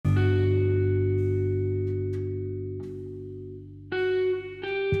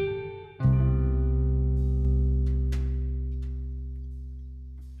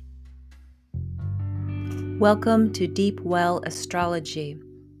Welcome to Deep Well Astrology.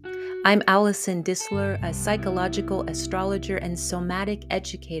 I'm Allison Disler, a psychological astrologer and somatic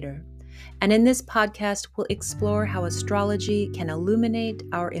educator. And in this podcast, we'll explore how astrology can illuminate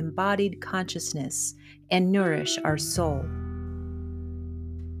our embodied consciousness and nourish our soul.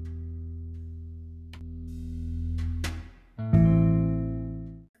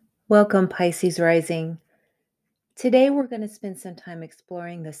 Welcome, Pisces Rising. Today, we're going to spend some time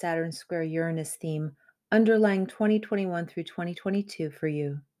exploring the Saturn square Uranus theme underlying 2021 through 2022 for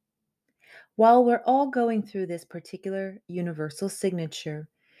you. While we're all going through this particular universal signature,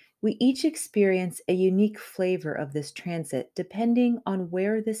 we each experience a unique flavor of this transit depending on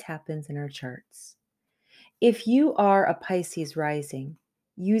where this happens in our charts. If you are a Pisces rising,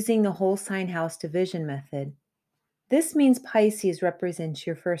 using the whole sign house division method, this means Pisces represents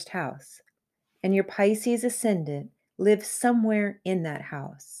your first house, and your Pisces ascendant lives somewhere in that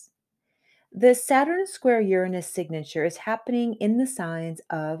house. The Saturn square Uranus signature is happening in the signs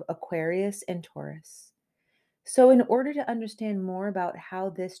of Aquarius and Taurus. So, in order to understand more about how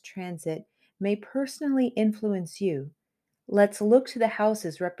this transit may personally influence you, let's look to the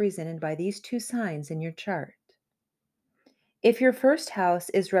houses represented by these two signs in your chart. If your first house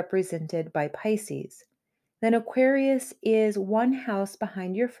is represented by Pisces, then Aquarius is one house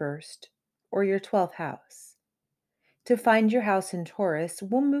behind your first or your 12th house. To find your house in Taurus,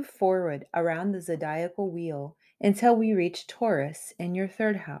 we'll move forward around the zodiacal wheel until we reach Taurus in your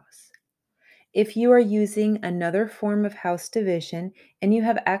third house. If you are using another form of house division and you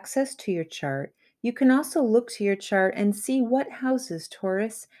have access to your chart, you can also look to your chart and see what houses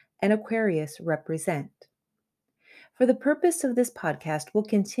Taurus and Aquarius represent. For the purpose of this podcast, we'll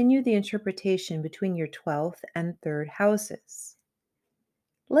continue the interpretation between your 12th and 3rd houses.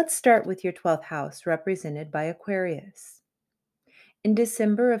 Let's start with your 12th house, represented by Aquarius. In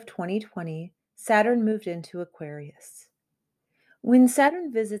December of 2020, Saturn moved into Aquarius. When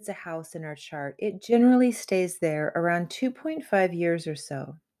Saturn visits a house in our chart, it generally stays there around 2.5 years or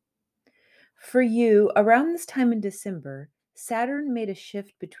so. For you, around this time in December, Saturn made a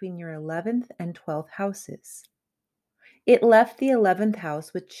shift between your 11th and 12th houses. It left the 11th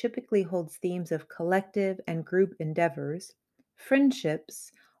house, which typically holds themes of collective and group endeavors,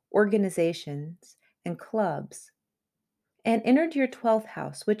 friendships, organizations, and clubs, and entered your 12th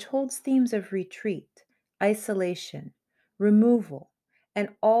house, which holds themes of retreat, isolation, removal, and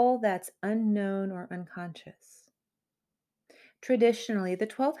all that's unknown or unconscious. Traditionally, the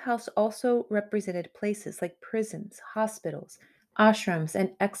 12th house also represented places like prisons, hospitals, ashrams,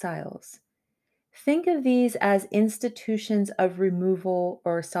 and exiles. Think of these as institutions of removal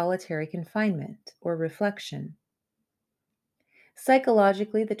or solitary confinement or reflection.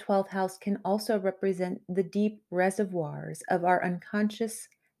 Psychologically, the 12th house can also represent the deep reservoirs of our unconscious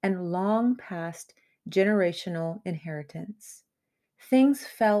and long past generational inheritance. Things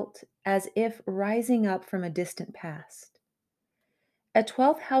felt as if rising up from a distant past. A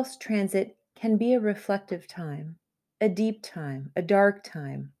 12th house transit can be a reflective time, a deep time, a dark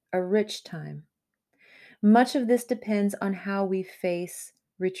time, a rich time. Much of this depends on how we face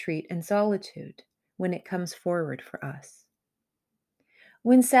retreat and solitude when it comes forward for us.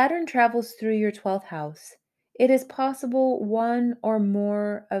 When Saturn travels through your 12th house, it is possible one or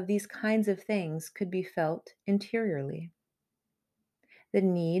more of these kinds of things could be felt interiorly. The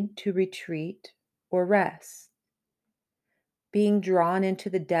need to retreat or rest, being drawn into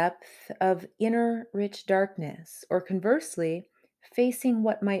the depth of inner rich darkness, or conversely, facing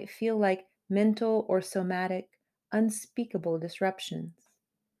what might feel like mental or somatic unspeakable disruptions.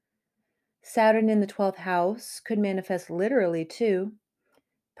 Saturn in the 12th house could manifest literally too.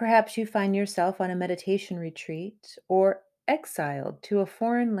 Perhaps you find yourself on a meditation retreat or exiled to a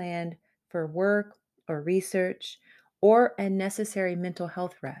foreign land for work or research or a necessary mental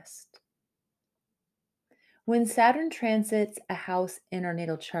health rest. When Saturn transits a house in our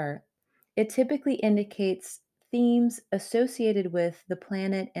natal chart, it typically indicates themes associated with the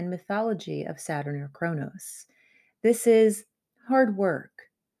planet and mythology of Saturn or Kronos. This is hard work,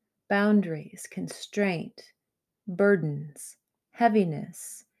 boundaries, constraint, burdens,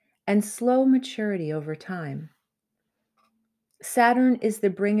 heaviness, and slow maturity over time. Saturn is the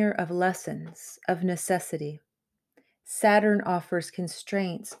bringer of lessons, of necessity. Saturn offers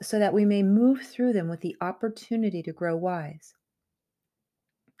constraints so that we may move through them with the opportunity to grow wise.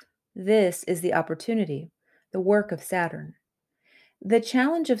 This is the opportunity, the work of Saturn. The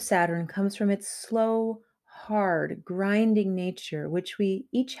challenge of Saturn comes from its slow, hard, grinding nature, which we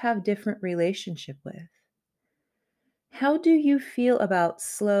each have different relationship with. How do you feel about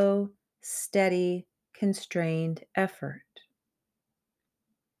slow, steady, constrained effort?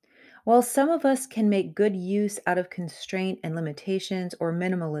 While some of us can make good use out of constraint and limitations or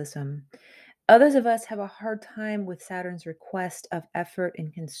minimalism, others of us have a hard time with Saturn's request of effort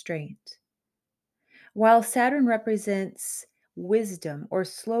and constraint. While Saturn represents wisdom or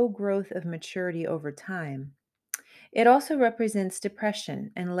slow growth of maturity over time, it also represents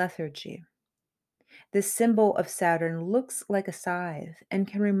depression and lethargy. The symbol of Saturn looks like a scythe and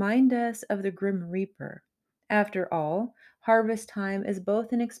can remind us of the Grim Reaper. After all, harvest time is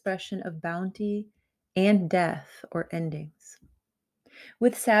both an expression of bounty and death or endings.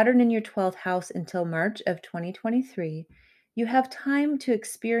 With Saturn in your 12th house until March of 2023, you have time to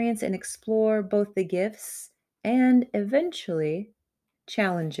experience and explore both the gifts and eventually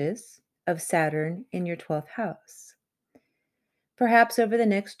challenges of Saturn in your 12th house. Perhaps over the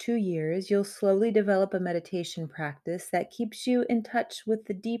next 2 years, you'll slowly develop a meditation practice that keeps you in touch with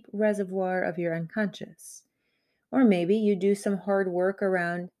the deep reservoir of your unconscious. Or maybe you do some hard work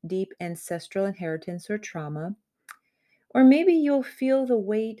around deep ancestral inheritance or trauma. Or maybe you'll feel the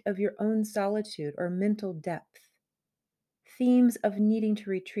weight of your own solitude or mental depth. Themes of needing to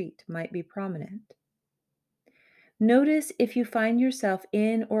retreat might be prominent. Notice if you find yourself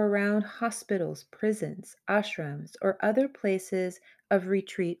in or around hospitals, prisons, ashrams, or other places of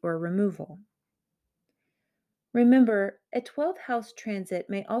retreat or removal. Remember, a 12th house transit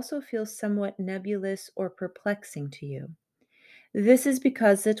may also feel somewhat nebulous or perplexing to you. This is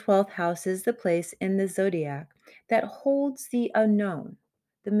because the 12th house is the place in the zodiac that holds the unknown,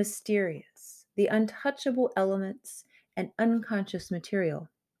 the mysterious, the untouchable elements, and unconscious material.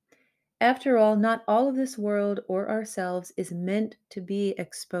 After all, not all of this world or ourselves is meant to be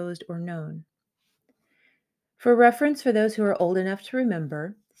exposed or known. For reference, for those who are old enough to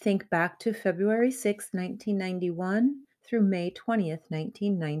remember, think back to February 6, 1991 through May 20th,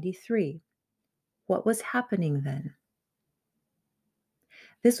 1993. What was happening then?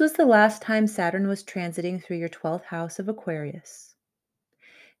 This was the last time Saturn was transiting through your 12th house of Aquarius.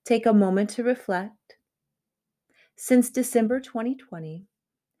 Take a moment to reflect. Since December 2020,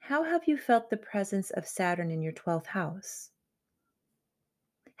 how have you felt the presence of Saturn in your 12th house?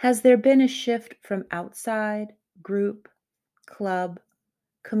 Has there been a shift from outside, group, club,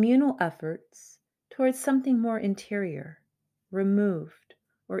 communal efforts towards something more interior, removed,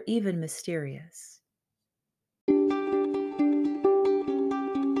 or even mysterious?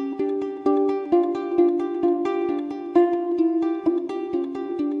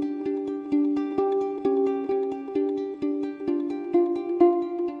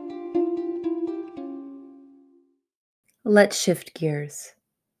 Let's shift gears.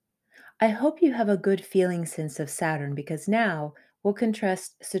 I hope you have a good feeling sense of Saturn because now we'll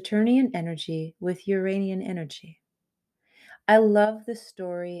contrast Saturnian energy with Uranian energy. I love the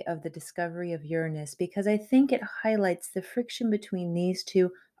story of the discovery of Uranus because I think it highlights the friction between these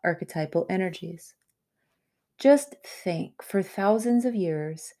two archetypal energies. Just think, for thousands of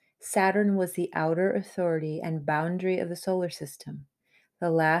years, Saturn was the outer authority and boundary of the solar system, the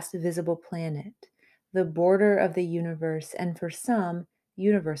last visible planet, the border of the universe, and for some,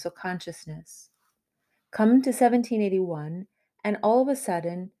 universal consciousness. Come to 1781, and all of a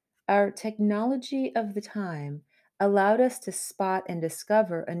sudden, our technology of the time allowed us to spot and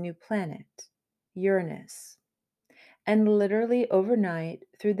discover a new planet, Uranus. And literally overnight,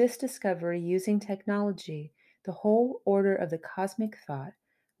 through this discovery using technology, the whole order of the cosmic thought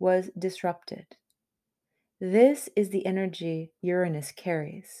was disrupted. This is the energy Uranus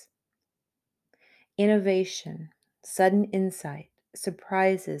carries: innovation, sudden insight,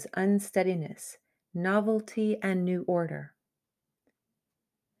 surprises, unsteadiness, novelty, and new order.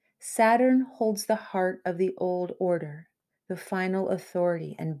 Saturn holds the heart of the old order, the final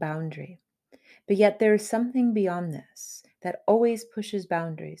authority and boundary. But yet there is something beyond this that always pushes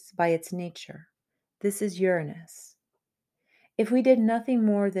boundaries by its nature. This is Uranus. If we did nothing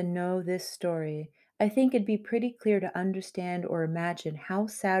more than know this story, I think it'd be pretty clear to understand or imagine how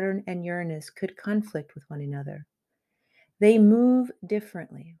Saturn and Uranus could conflict with one another. They move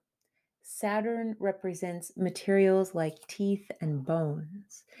differently. Saturn represents materials like teeth and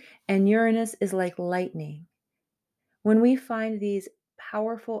bones, and Uranus is like lightning. When we find these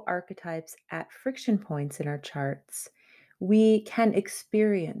powerful archetypes at friction points in our charts, we can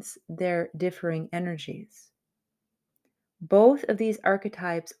experience their differing energies. Both of these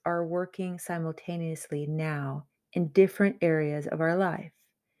archetypes are working simultaneously now in different areas of our life,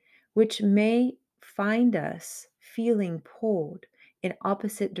 which may find us feeling pulled in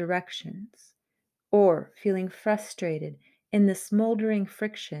opposite directions or feeling frustrated in the smoldering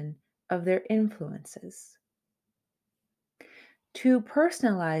friction of their influences. To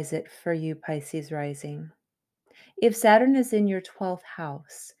personalize it for you, Pisces rising, if Saturn is in your 12th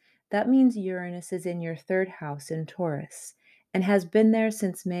house, That means Uranus is in your third house in Taurus and has been there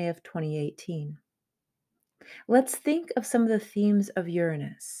since May of 2018. Let's think of some of the themes of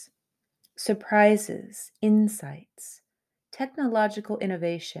Uranus: surprises, insights, technological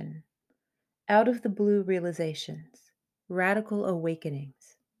innovation, out of the blue realizations, radical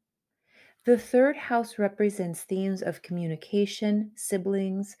awakenings. The third house represents themes of communication,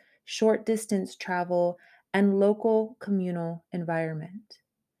 siblings, short distance travel, and local communal environment.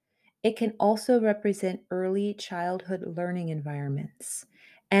 It can also represent early childhood learning environments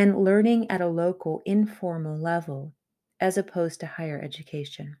and learning at a local informal level as opposed to higher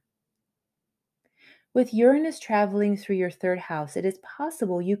education. With Uranus traveling through your third house, it is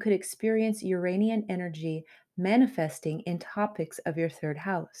possible you could experience Uranian energy manifesting in topics of your third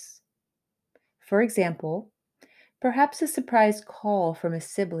house. For example, perhaps a surprise call from a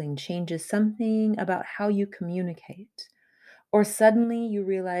sibling changes something about how you communicate, or suddenly you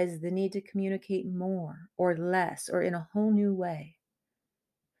realize the need to communicate more or less or in a whole new way.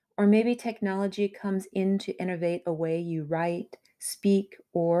 Or maybe technology comes in to innovate a way you write, speak,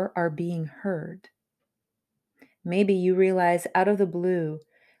 or are being heard. Maybe you realize out of the blue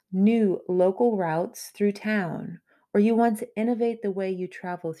new local routes through town, or you want to innovate the way you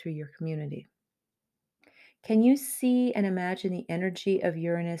travel through your community. Can you see and imagine the energy of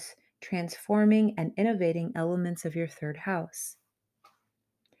Uranus transforming and innovating elements of your third house?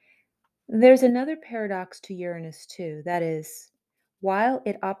 There's another paradox to Uranus, too. That is, while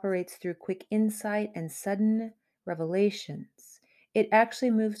it operates through quick insight and sudden revelations, it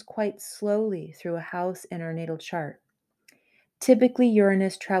actually moves quite slowly through a house in our natal chart. Typically,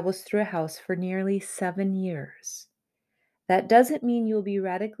 Uranus travels through a house for nearly 7 years. That doesn't mean you'll be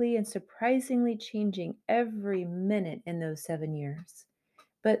radically and surprisingly changing every minute in those 7 years.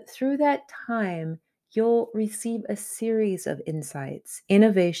 But through that time, you'll receive a series of insights,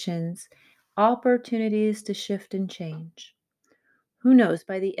 innovations, opportunities to shift and change. Who knows,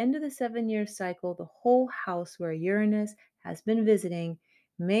 by the end of the 7 year cycle, the whole house where Uranus has been visiting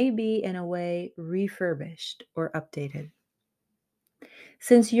may be in a way refurbished or updated.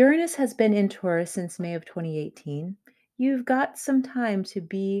 Since Uranus has been in Taurus since May of 2018, you've got some time to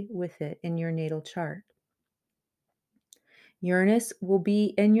be with it in your natal chart. Uranus will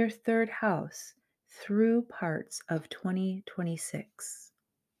be in your third house through parts of 2026.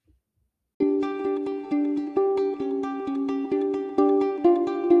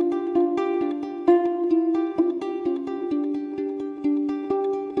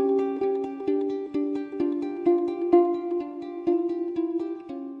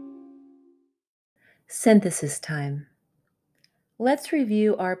 Synthesis time. Let's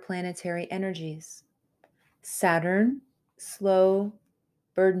review our planetary energies. Saturn, slow,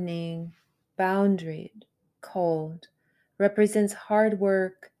 burdening, boundaried, cold, represents hard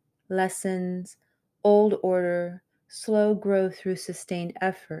work, lessons, old order, slow growth through sustained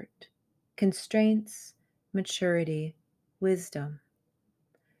effort, constraints, maturity, wisdom.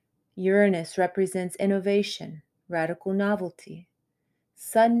 Uranus represents innovation, radical novelty,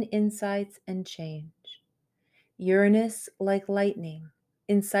 sudden insights and change. Uranus, like lightning,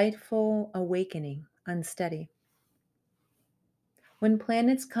 insightful, awakening, unsteady. When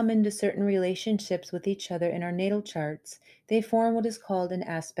planets come into certain relationships with each other in our natal charts, they form what is called an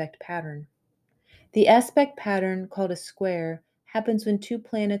aspect pattern. The aspect pattern, called a square, happens when two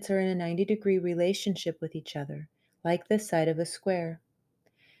planets are in a 90-degree relationship with each other, like the side of a square.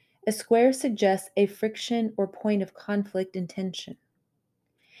 A square suggests a friction or point of conflict and tension.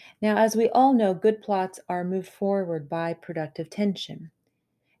 Now, as we all know, good plots are moved forward by productive tension.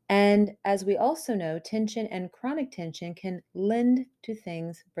 And as we also know, tension and chronic tension can lend to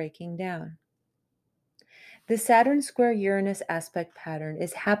things breaking down. The Saturn square Uranus aspect pattern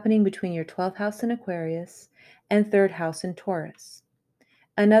is happening between your 12th house in Aquarius and 3rd house in Taurus.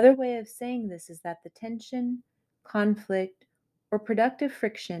 Another way of saying this is that the tension, conflict, or productive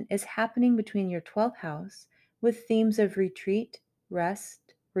friction is happening between your 12th house with themes of retreat, rest,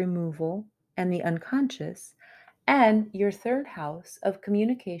 removal, and the unconscious, and your 3rd house of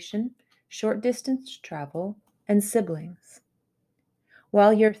communication, short distance travel, and siblings.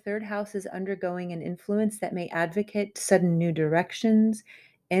 While your 3rd house is undergoing an influence that may advocate sudden new directions,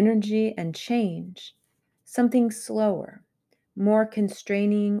 energy, and change, something slower, more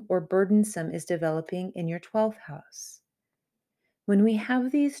constraining or burdensome is developing in your 12th house. When we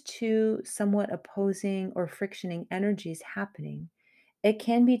have these two somewhat opposing or frictioning energies happening, it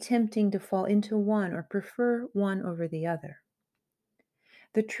can be tempting to fall into one or prefer one over the other.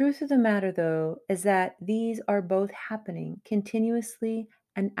 The truth of the matter, though, is that these are both happening continuously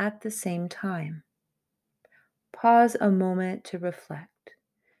and at the same time. Pause a moment to reflect.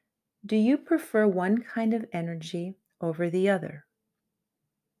 Do you prefer one kind of energy over the other?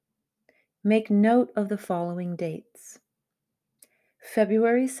 Make note of the following dates: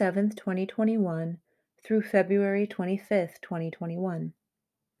 February 7th, 2021 through February 25th, 2021.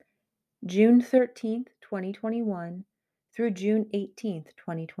 June 13th, 2021 through June 18th,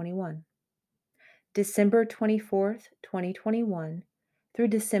 2021. December 24th, 2021 through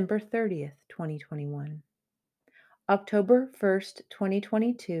December 30th, 2021. October 1st,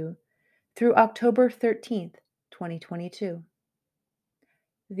 2022 through October 13th, 2022.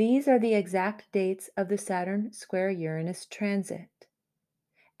 These are the exact dates of the Saturn square Uranus transit.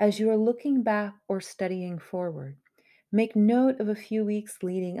 As you are looking back or studying forward, make note of a few weeks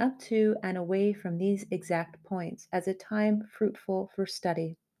leading up to and away from these exact points as a time fruitful for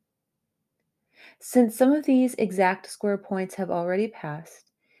study. Since some of these exact square points have already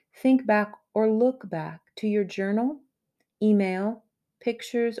passed, think back or look back to your journal, email,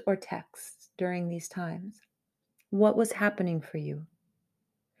 pictures, or texts during these times. What was happening for you?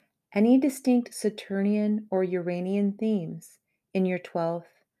 Any distinct Saturnian or Uranian themes in your 12th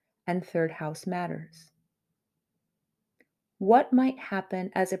and 3rd house matters? What might happen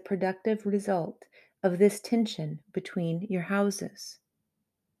as a productive result of this tension between your houses?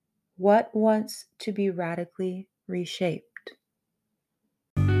 What wants to be radically reshaped?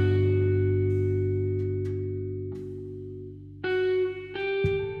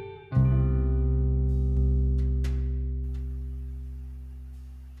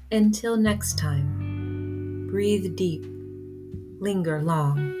 Until next time, breathe deep, linger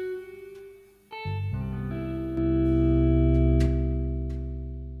long.